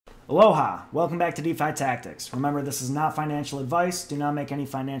Aloha! Welcome back to DeFi Tactics. Remember, this is not financial advice. Do not make any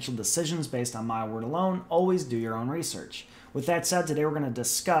financial decisions based on my word alone. Always do your own research. With that said, today we're going to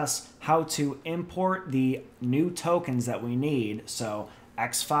discuss how to import the new tokens that we need. So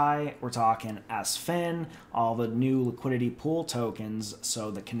EXFI, we're talking SFIN, all the new liquidity pool tokens,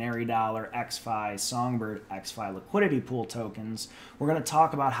 so the Canary Dollar, EXFI, Songbird, EXFI Liquidity Pool tokens. We're going to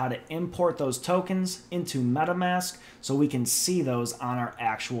talk about how to import those tokens into MetaMask so we can see those on our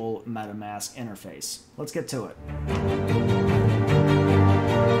actual MetaMask interface. Let's get to it.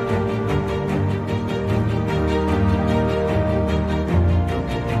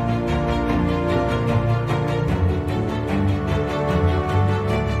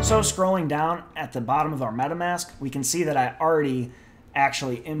 So scrolling down at the bottom of our MetaMask, we can see that I already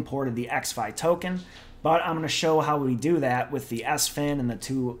actually imported the EXFI token, but I'm going to show how we do that with the SFIN and the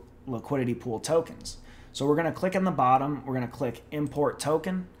two liquidity pool tokens. So we're going to click on the bottom, we're going to click import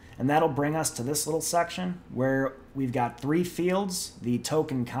token, and that'll bring us to this little section where we've got three fields: the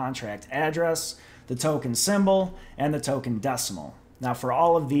token contract address, the token symbol, and the token decimal. Now for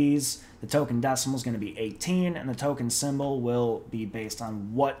all of these, the token decimal is going to be 18, and the token symbol will be based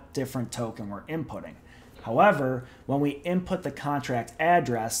on what different token we're inputting. However, when we input the contract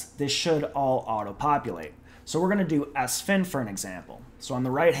address, this should all auto-populate. So we're going to do SFIN for an example. So on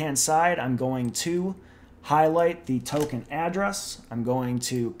the right-hand side, I'm going to highlight the token address. I'm going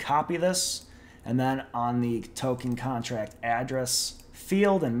to copy this, and then on the token contract address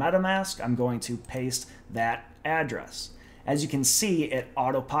field in MetaMask, I'm going to paste that address. As you can see, it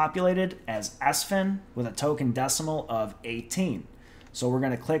auto-populated as SFIN with a token decimal of 18. So we're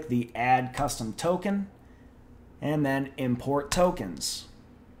going to click the Add Custom Token and then Import Tokens.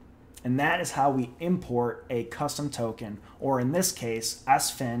 And that is how we import a custom token, or in this case,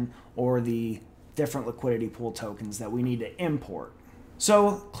 SFIN, or the different liquidity pool tokens that we need to import.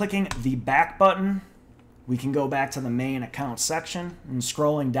 So clicking the back button, we can go back to the main account section, and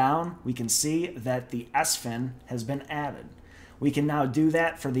scrolling down, we can see that the SFIN has been added. We can now do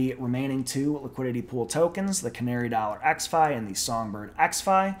that for the remaining two liquidity pool tokens, the Canary Dollar EXFI and the Songbird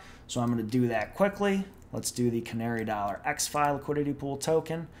EXFI. So I'm going to do that quickly. Let's do the Canary Dollar EXFI liquidity pool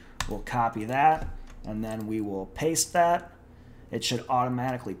token. We'll copy that, and then we will paste that. It should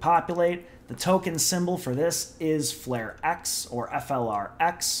automatically populate. The token symbol for this is Flare X or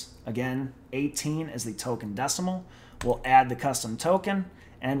FLRX. Again, 18 is the token decimal. We'll add the custom token,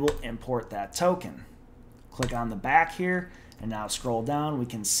 and we'll import that token. Click on the back here, and now scroll down. We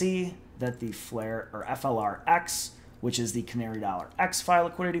can see that the Flare or FLRX, which is the Canary Dollar EXFI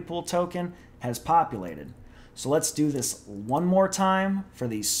liquidity pool token, has populated. So let's do this one more time for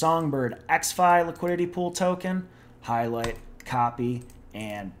the Songbird EXFI liquidity pool token. Highlight, copy,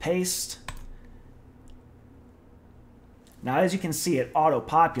 and paste. Now, as you can see, it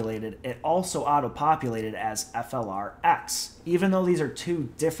auto-populated. It also auto-populated as FLRX. Even though these are two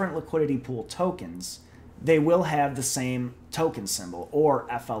different liquidity pool tokens, they will have the same token symbol, or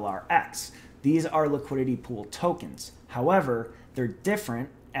FLRX. These are liquidity pool tokens. However, they're different,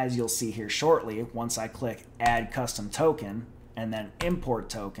 as you'll see here shortly, once I click Add Custom Token, and then Import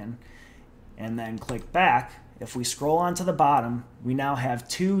Token, and then click back. If we scroll on to the bottom, we now have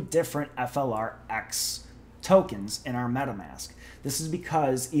two different FLRX tokens in our MetaMask. This is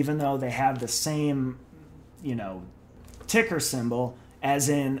because even though they have the same, ticker symbol as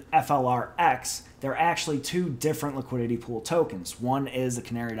in FLRX, they're actually two different liquidity pool tokens. One is the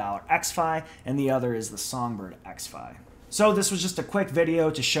Canary Dollar EXFI, and the other is the Songbird EXFI. So this was just a quick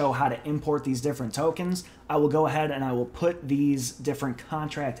video to show how to import these different tokens. I will go ahead and I will put these different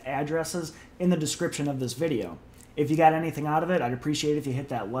contract addresses in the description of this video. If you got anything out of it, I'd appreciate it if you hit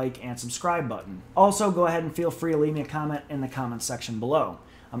that like and subscribe button. Also, go ahead and feel free to leave me a comment in the comment section below.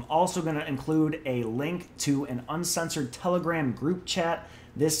 I'm also going to include a link to an uncensored Telegram group chat.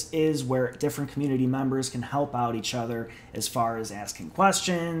 This is where different community members can help out each other as far as asking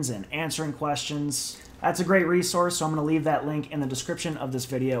questions and answering questions. That's a great resource, so I'm going to leave that link in the description of this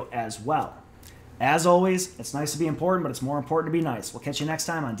video as well. As always, it's nice to be important, but it's more important to be nice. We'll catch you next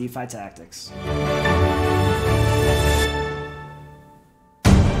time on DeFi Tactics.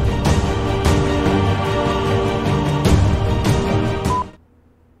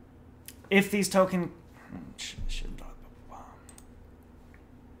 If these token,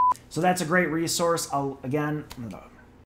 so that's a great resource. Again,